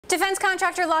Defense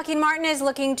contractor Lockheed Martin is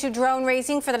looking to drone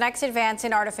racing for the next advance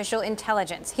in artificial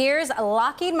intelligence. Here's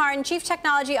Lockheed Martin Chief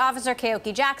Technology Officer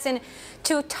Keoki Jackson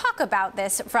to talk about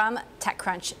this from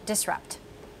TechCrunch Disrupt.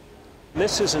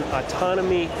 This is an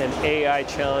autonomy and AI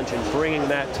challenge and bringing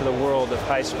that to the world of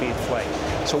high-speed flight.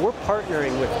 So we're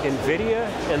partnering with NVIDIA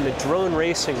and the Drone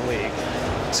Racing League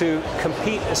to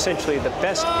compete essentially the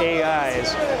best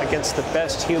AIs against the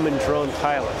best human drone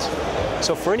pilots.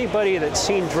 So for anybody that's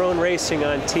seen drone racing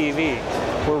on TV,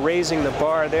 we're raising the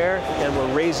bar there and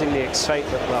we're raising the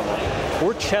excitement level.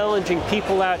 We're challenging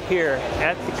people out here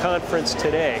at the conference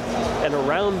today and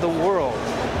around the world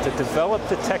to develop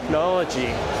the technology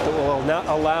that will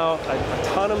allow an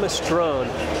autonomous drone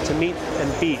to meet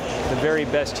and beat the very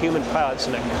best human pilots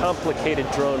in a complicated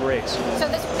drone race. So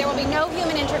there will be no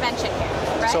human intervention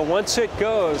here, right? So once it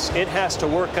goes, it has to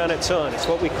work on its own. It's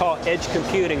what we call edge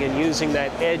computing and using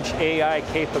that edge AI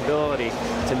capability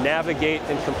to navigate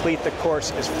and complete the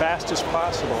course as fast as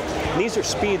possible. And these are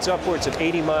speeds upwards of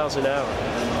 80 miles an hour.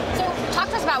 Talk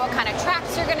to us about what kind of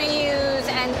tracks you're going to use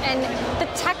and the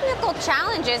technical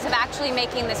challenges of actually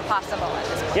making this possible at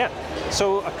this point. Yeah,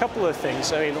 so a couple of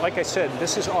things. I mean, like I said,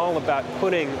 this is all about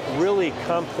putting really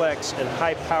complex and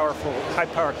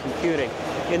high-power computing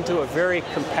into a very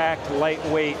compact,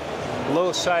 lightweight,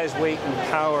 low size, weight,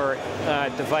 and power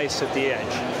device at the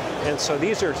edge. And so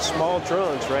these are small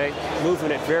drones, right,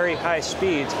 moving at very high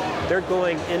speeds. They're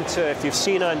going into, if you've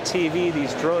seen on TV,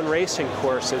 these drone racing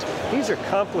courses, these are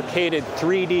complicated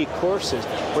 3D courses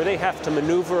where they have to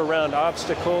maneuver around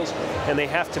obstacles and they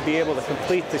have to be able to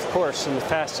complete the course in the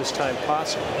fastest time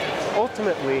possible.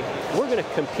 Ultimately, we're going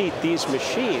to compete these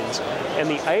machines and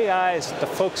the AIs that the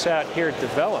folks out here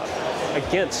develop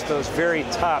against those very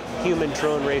top human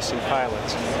drone racing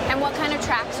pilots. And what kind of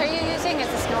tracks are you using? Is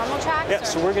this normal tracks? Yeah,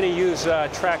 so we're going to use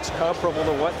tracks comparable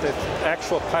to what the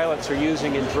actual pilots are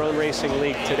using in Drone Racing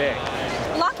League today.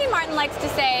 Lockheed Martin likes to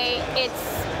say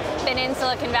it's been in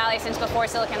Silicon Valley since before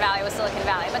Silicon Valley was Silicon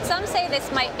Valley, but some say this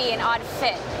might be an odd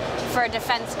fit for a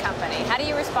defense company. How do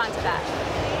you respond to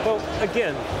that? Well,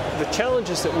 again, the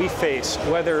challenges that we face,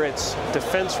 whether it's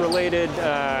defense-related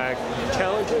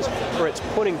challenges or it's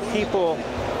putting people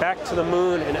back to the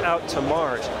moon and out to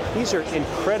Mars, these are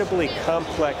incredibly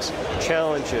complex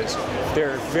challenges.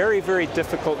 They're very, very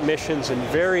difficult missions in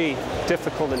very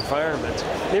difficult environments.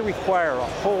 They require a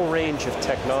whole range of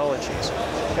technologies.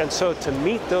 And so to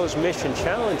meet those mission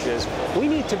challenges, we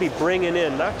need to be bringing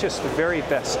in not just the very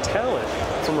best talent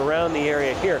from around the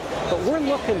area here, but we're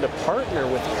looking to partner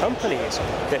with companies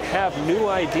that have new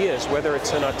ideas, whether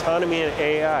it's in autonomy and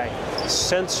AI,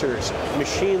 sensors,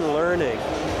 machine learning,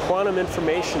 quantum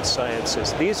information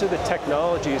sciences. These are the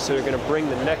technologies that are going to bring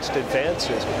the next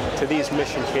advances to these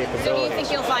mission capabilities. So do you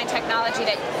think you'll find technology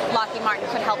that Lockheed Martin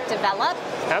could help develop?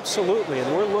 Absolutely,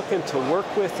 and we're looking to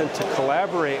work with and to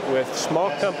collaborate with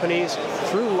small companies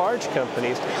through large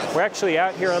companies. We're actually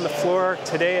out here on the floor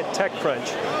today at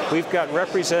TechCrunch. We've got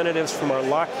representatives from our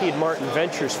Lockheed Martin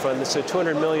Ventures Fund, this is a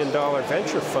 $200 million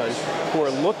venture fund, who are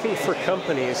looking for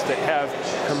companies that have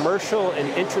commercial and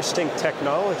interesting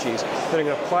technologies that are going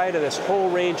to apply to this whole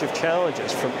range of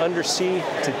challenges, from undersea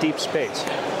to deep space.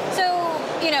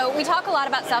 You know, we talk a lot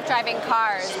about self-driving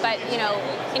cars, but, you know,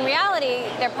 in reality,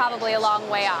 they're probably a long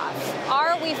way off.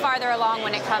 Are we farther along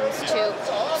when it comes to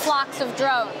flocks of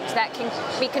drones that can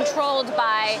be controlled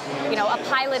by, you know, a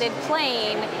piloted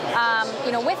plane,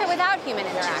 you know, with or without human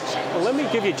interaction? Well, let me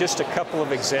give you just a couple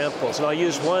of examples, and I'll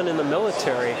use one in the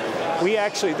military. We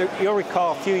actually, you'll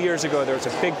recall a few years ago, there was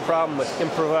a big problem with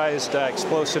improvised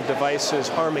explosive devices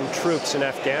harming troops in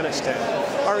Afghanistan.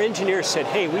 Our engineers said,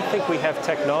 hey, we think we have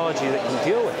technology that can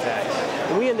deal with that.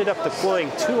 And we ended up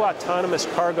deploying 2 autonomous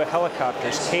cargo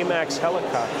helicopters, K-MAX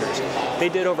helicopters. They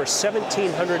did over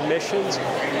 1,700 missions,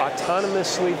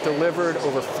 autonomously delivered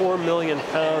over 4 million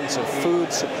pounds of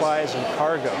food, supplies, and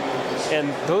cargo. And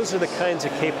those are the kinds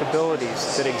of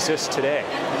capabilities that exist today.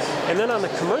 And then on the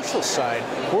commercial side,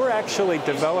 we're actually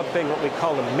developing what we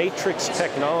call the matrix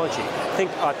technology.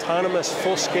 Think autonomous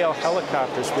full-scale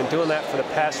helicopters. We've been doing that for the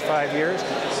past 5 years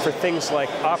for things like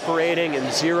operating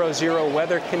in zero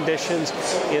weather conditions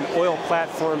in oil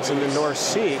platforms in the North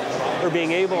Sea, or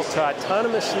being able to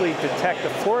autonomously detect a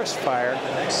forest fire,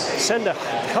 send a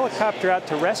helicopter out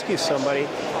to rescue somebody,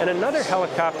 and another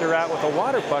helicopter out with a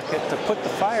water bucket to put the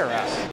fire out.